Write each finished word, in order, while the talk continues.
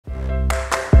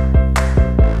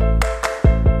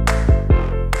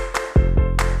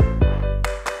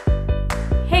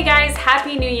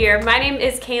Happy New Year. My name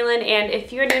is Kaylin, and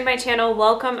if you're new to my channel,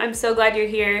 welcome. I'm so glad you're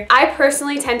here. I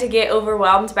personally tend to get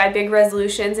overwhelmed by big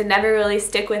resolutions and never really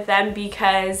stick with them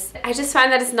because I just find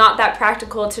that it's not that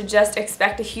practical to just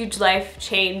expect a huge life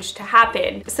change to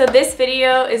happen. So this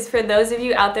video is for those of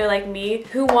you out there like me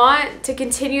who want to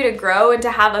continue to grow and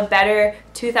to have a better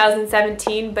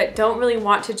 2017 but don't really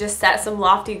want to just set some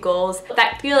lofty goals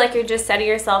that feel like you're just setting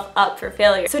yourself up for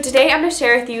failure. So today I'm going to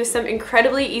share with you some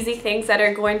incredibly easy things that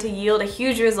are going to yield a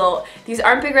huge result. These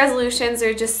aren't big resolutions,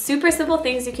 they're just super simple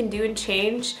things you can do and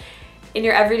change in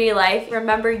your everyday life.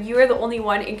 Remember, you are the only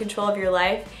one in control of your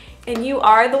life, and you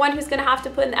are the one who's going to have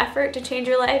to put in the effort to change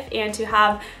your life and to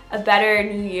have a better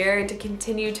new year and to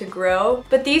continue to grow.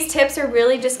 But these tips are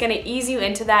really just going to ease you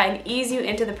into that and ease you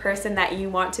into the person that you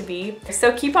want to be.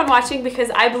 So keep on watching because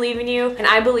I believe in you and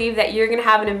I believe that you're going to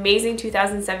have an amazing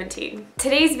 2017.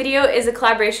 Today's video is a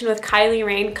collaboration with Kylie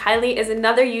Rain. Kylie is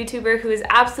another YouTuber who is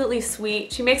absolutely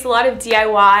sweet. She makes a lot of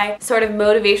DIY sort of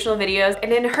motivational videos,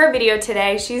 and in her video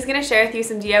today she's going to share with you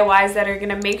some DIYs that are going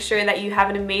to make sure that you have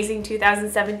an amazing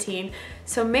 2017.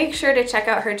 So make sure to check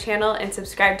out her channel and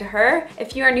subscribe to her.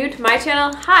 If you are new to my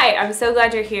channel, hi, I'm so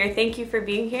glad you're here. Thank you for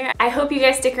being here. I hope you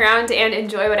guys stick around and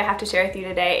enjoy what I have to share with you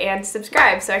today, and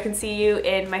subscribe so I can see you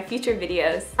in my future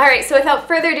videos. Alright, so without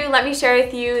further ado, let me share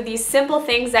with you these simple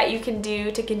things that you can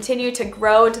do to continue to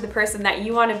grow into the person that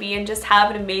you want to be and just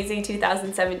have an amazing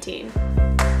 2017.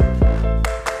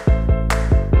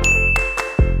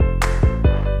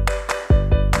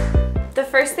 The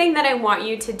first thing that I want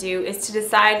you to do is to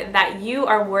decide that you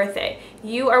are worth it.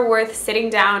 You are worth sitting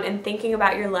down and thinking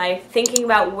about your life, thinking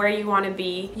about where you want to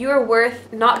be. You are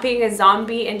worth not being a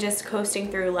zombie and just coasting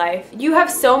through life. You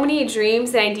have so many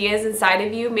dreams and ideas inside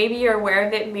of you. Maybe you're aware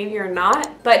of it, maybe you're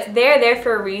not, but they're there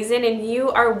for a reason, and you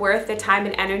are worth the time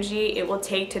and energy it will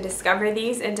take to discover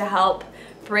these and to help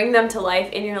bring them to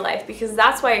life in your life, because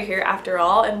that's why you're here after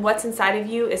all, and what's inside of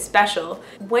you is special.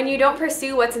 When you don't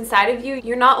pursue what's inside of you,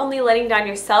 you're not only letting down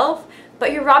yourself,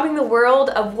 but you're robbing the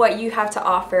world of what you have to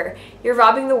offer. You're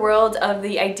robbing the world of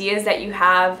the ideas that you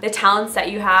have, the talents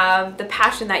that you have, the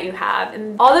passion that you have,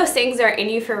 and all those things are in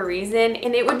you for a reason,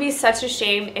 and it would be such a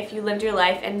shame if you lived your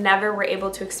life and never were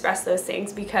able to express those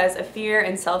things because of fear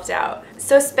and self-doubt.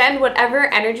 So spend whatever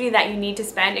energy that you need to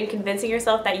spend in convincing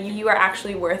yourself that you are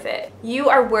actually worth it. You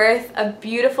are worth a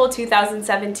beautiful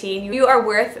 2017. You are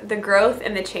worth the growth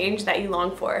and the change that you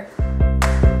long for.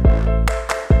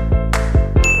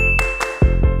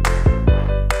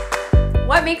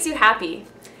 What makes you happy?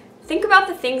 Think about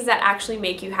the things that actually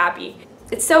make you happy.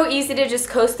 It's so easy to just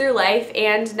coast through life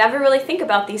and never really think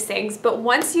about these things, but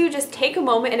once you just take a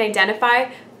moment and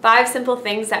identify 5 simple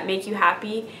things that make you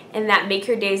happy and that make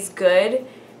your days good,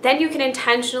 then you can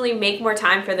intentionally make more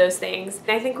time for those things.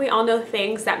 And I think we all know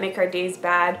things that make our days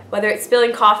bad, whether it's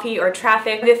spilling coffee or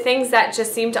traffic, the things that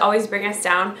just seem to always bring us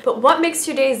down. But what makes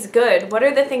your days good? What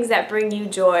are the things that bring you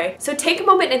joy? So take a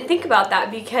moment and think about that,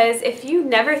 because if you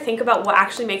never think about what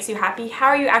actually makes you happy, how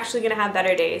are you actually gonna have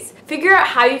better days? Figure out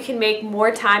how you can make more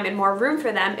time and more room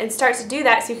for them and start to do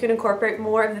that so you can incorporate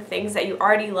more of the things that you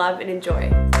already love and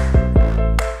enjoy.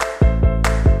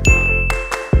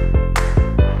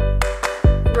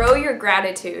 Grow your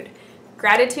gratitude.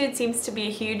 Gratitude seems to be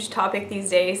a huge topic these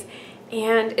days,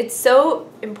 and it's so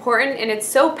important and it's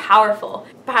so powerful.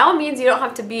 By all means, you don't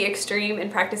have to be extreme in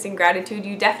practicing gratitude.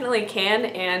 You definitely can,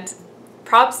 and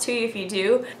props to you if you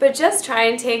do, but just try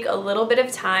and take a little bit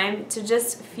of time to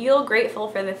just feel grateful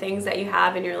for the things that you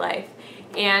have in your life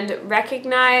and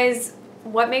recognize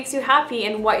what makes you happy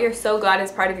and what you're so glad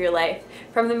is part of your life.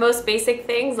 From the most basic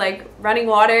things like running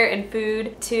water and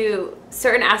food to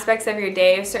certain aspects of your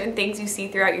day, certain things you see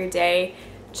throughout your day,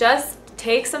 just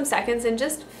take some seconds and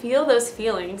just feel those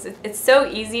feelings. It's so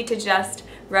easy to just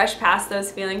rush past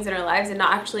those feelings in our lives and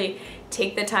not actually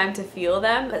take the time to feel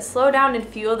them, but slow down and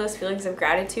feel those feelings of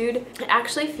gratitude. It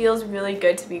actually feels really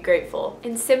good to be grateful.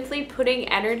 And simply putting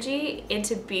energy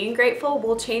into being grateful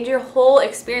will change your whole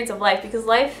experience of life, because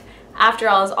life, after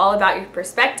all, is all about your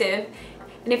perspective.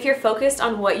 And if you're focused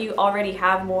on what you already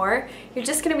have more, you're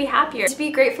just gonna be happier. To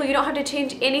be grateful, you don't have to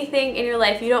change anything in your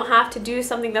life. You don't have to do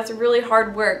something that's really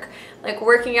hard work, like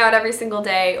working out every single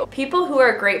day. People who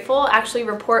are grateful actually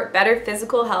report better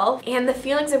physical health, and the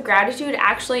feelings of gratitude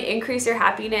actually increase your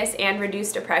happiness and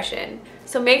reduce depression.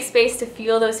 So make space to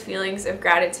feel those feelings of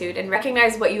gratitude and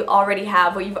recognize what you already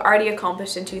have, what you've already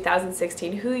accomplished in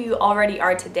 2016, who you already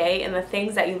are today, and the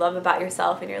things that you love about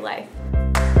yourself in your life.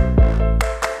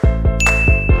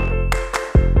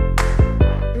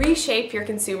 Reshape your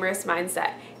consumerist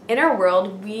mindset. In our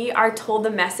world, we are told the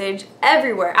message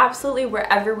everywhere, absolutely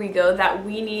wherever we go, that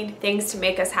we need things to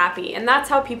make us happy. And that's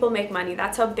how people make money.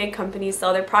 That's how big companies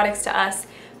sell their products to us,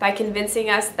 by convincing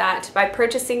us that by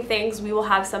purchasing things, we will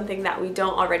have something that we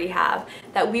don't already have,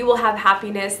 that we will have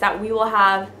happiness, that we will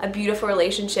have a beautiful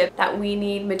relationship, that we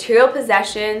need material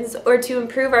possessions or to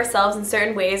improve ourselves in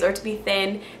certain ways or to be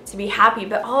thin, to be happy.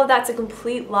 But all of that's a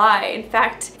complete lie. In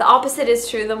fact, the opposite is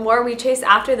true. The more we chase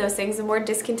after those things, the more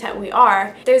discontent we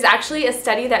are. There's actually a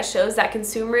study that shows that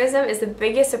consumerism is the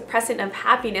biggest suppressant of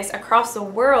happiness across the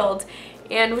world.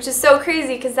 And which is so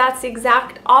crazy because that's the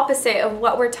exact opposite of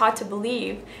what we're taught to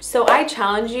believe. So I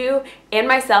challenge you and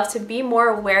myself to be more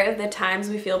aware of the times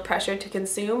we feel pressured to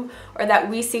consume, or that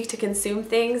we seek to consume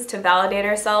things to validate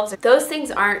ourselves. Those things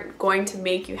aren't going to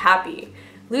make you happy.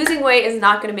 Losing weight is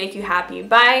not going to make you happy.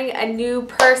 Buying a new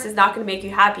purse is not going to make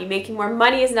you happy. Making more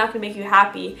money is not going to make you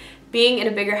happy. Being in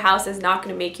a bigger house is not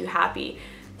going to make you happy.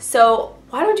 So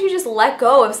why don't you just let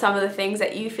go of some of the things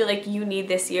that you feel like you need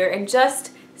this year and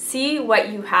just see what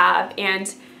you have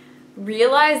and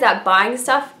realize that buying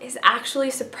stuff is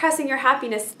actually suppressing your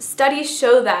happiness. Studies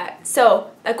show that. So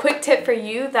a quick tip for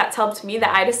you that's helped me,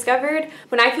 that I discovered: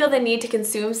 when I feel the need to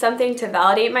consume something to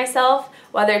validate myself,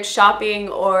 whether it's shopping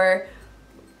or,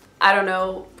 I don't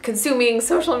know, consuming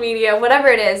social media, whatever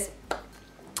it is,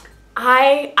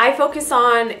 I focus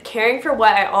on caring for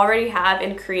what I already have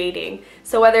and creating.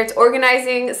 So whether it's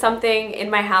organizing something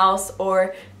in my house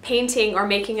or painting or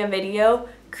making a video,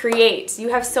 create. You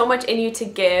have so much in you to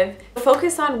give.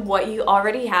 Focus on what you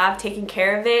already have, taking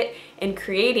care of it and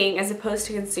creating as opposed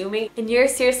to consuming, and you're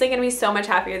seriously going to be so much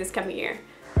happier this coming year.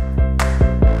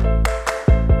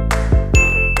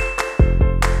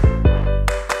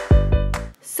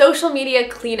 Social media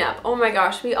cleanup. Oh my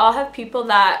gosh, we all have people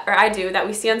that, or I do, that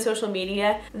we see on social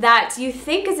media that you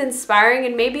think is inspiring,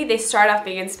 and maybe they start off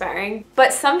being inspiring,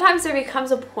 but sometimes there becomes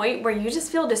a point where you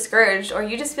just feel discouraged, or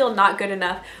you just feel not good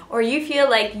enough, or you feel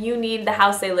like you need the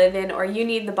house they live in, or you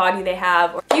need the body they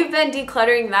have. Or you've been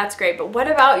decluttering, that's great, but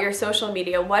what about your social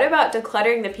media? What about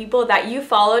decluttering the people that you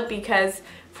followed because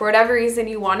for whatever reason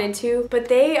you wanted to, but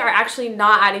they are actually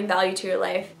not adding value to your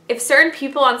life? If certain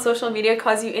people on social media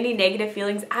cause you any negative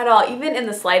feelings at all, even in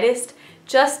the slightest,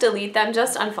 just delete them,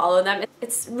 just unfollow them.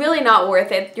 It's really not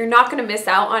worth it. You're not going to miss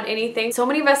out on anything. So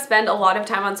many of us spend a lot of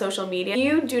time on social media.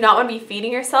 You do not want to be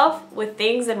feeding yourself with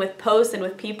things and with posts and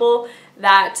with people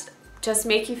that just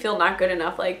make you feel not good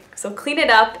enough. So clean it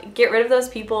up, get rid of those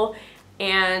people,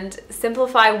 and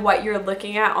simplify what you're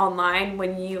looking at online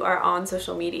when you are on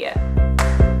social media.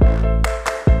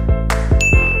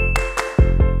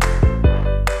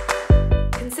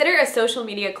 Consider a social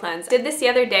media cleanse. I did this the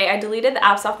other day. I deleted the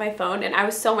apps off my phone and I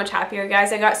was so much happier,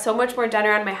 guys. I got so much more done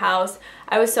around my house.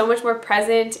 I was so much more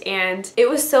present and it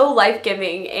was so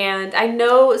life-giving. And I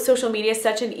know social media is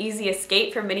such an easy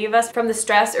escape for many of us from the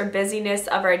stress or busyness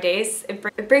of our days.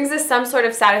 It brings us some sort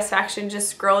of satisfaction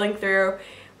just scrolling through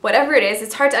whatever it is.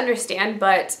 It's hard to understand,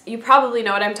 but you probably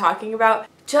know what I'm talking about.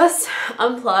 Just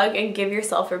unplug and give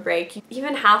yourself a break,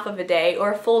 even half of a day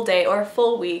or a full day or a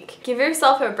full week. Give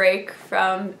yourself a break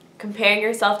from comparing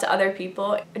yourself to other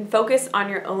people and focus on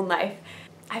your own life.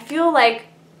 I feel like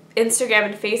Instagram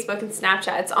and Facebook and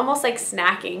Snapchat, it's almost like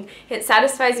snacking. It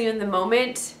satisfies you in the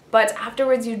moment, but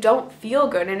afterwards you don't feel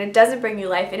good and it doesn't bring you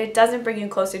life and it doesn't bring you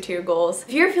closer to your goals.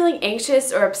 If you're feeling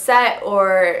anxious or upset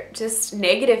or just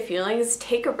negative feelings,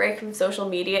 take a break from social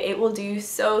media. It will do you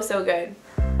so good.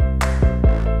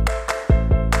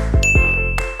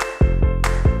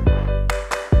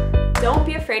 Don't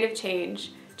be afraid of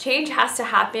change. Change has to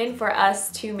happen for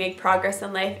us to make progress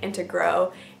in life and to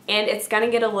grow. And it's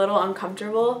gonna get a little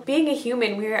uncomfortable. Being a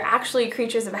human, we are actually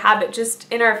creatures of habit, just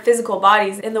in our physical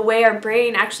bodies, in the way our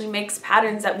brain actually makes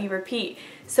patterns that we repeat.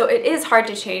 So it is hard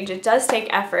to change. It does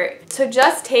take effort. So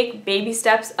just take baby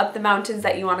steps up the mountains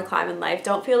that you want to climb in life.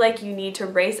 Don't feel like you need to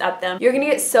race up them. You're gonna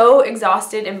get so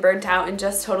exhausted and burnt out and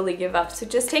just totally give up. So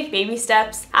just take baby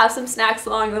steps, have some snacks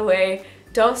along the way.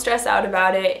 Don't stress out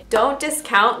about it. Don't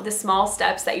discount the small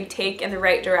steps that you take in the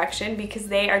right direction because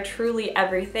they are truly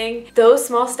everything. Those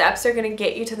small steps are gonna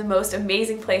get you to the most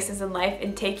amazing places in life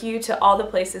and take you to all the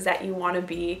places that you wanna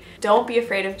be. Don't be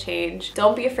afraid of change.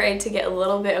 Don't be afraid to get a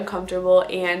little bit uncomfortable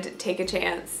and take a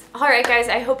chance. All right, guys,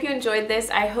 I hope you enjoyed this.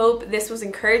 I hope this was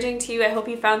encouraging to you. I hope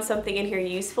you found something in here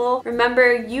useful.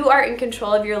 Remember, you are in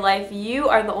control of your life. You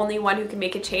are the only one who can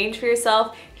make a change for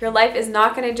yourself. Your life is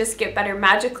not going to just get better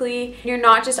magically. You're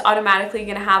not just automatically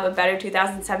going to have a better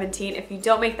 2017 if you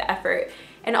don't make the effort.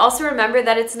 And also remember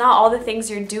that it's not all the things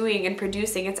you're doing and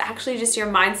producing. It's actually just your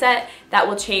mindset that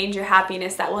will change your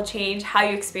happiness, that will change how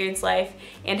you experience life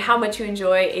and how much you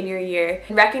enjoy in your year.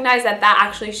 And recognize that that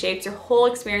actually shapes your whole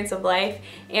experience of life,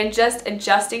 and just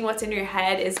adjusting what's in your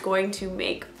head is going to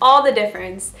make all the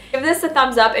difference. Give this a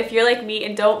thumbs up if you're like me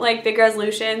and don't like big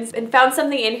resolutions and found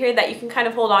something in here that you can kind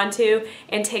of hold on to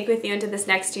and take with you into this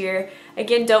next year.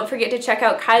 Again, don't forget to check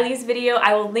out Kylie's video.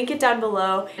 I will link it down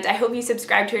below. And I hope you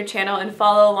subscribe to her channel and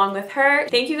follow along with her.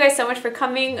 Thank you guys so much for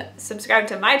coming. Subscribe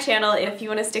to my channel if you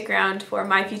want to stick around for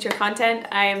my future content.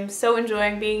 I am so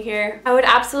enjoying being here. I would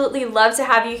absolutely love to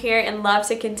have you here and love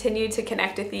to continue to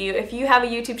connect with you. If you have a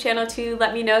YouTube channel too,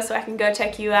 let me know so I can go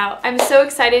check you out. I'm so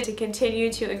excited to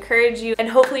continue to encourage you and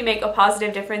hopefully make a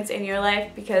positive difference in your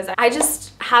life, because I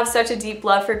just have such a deep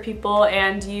love for people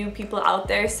and you people out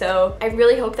there. So I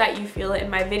really hope that you feel it in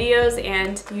my videos,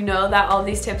 and you know that all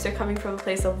these tips are coming from a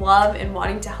place of love and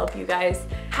wanting to help you guys.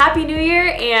 Happy New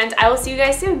Year, and I will see you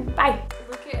guys soon. Bye.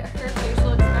 Look at her face.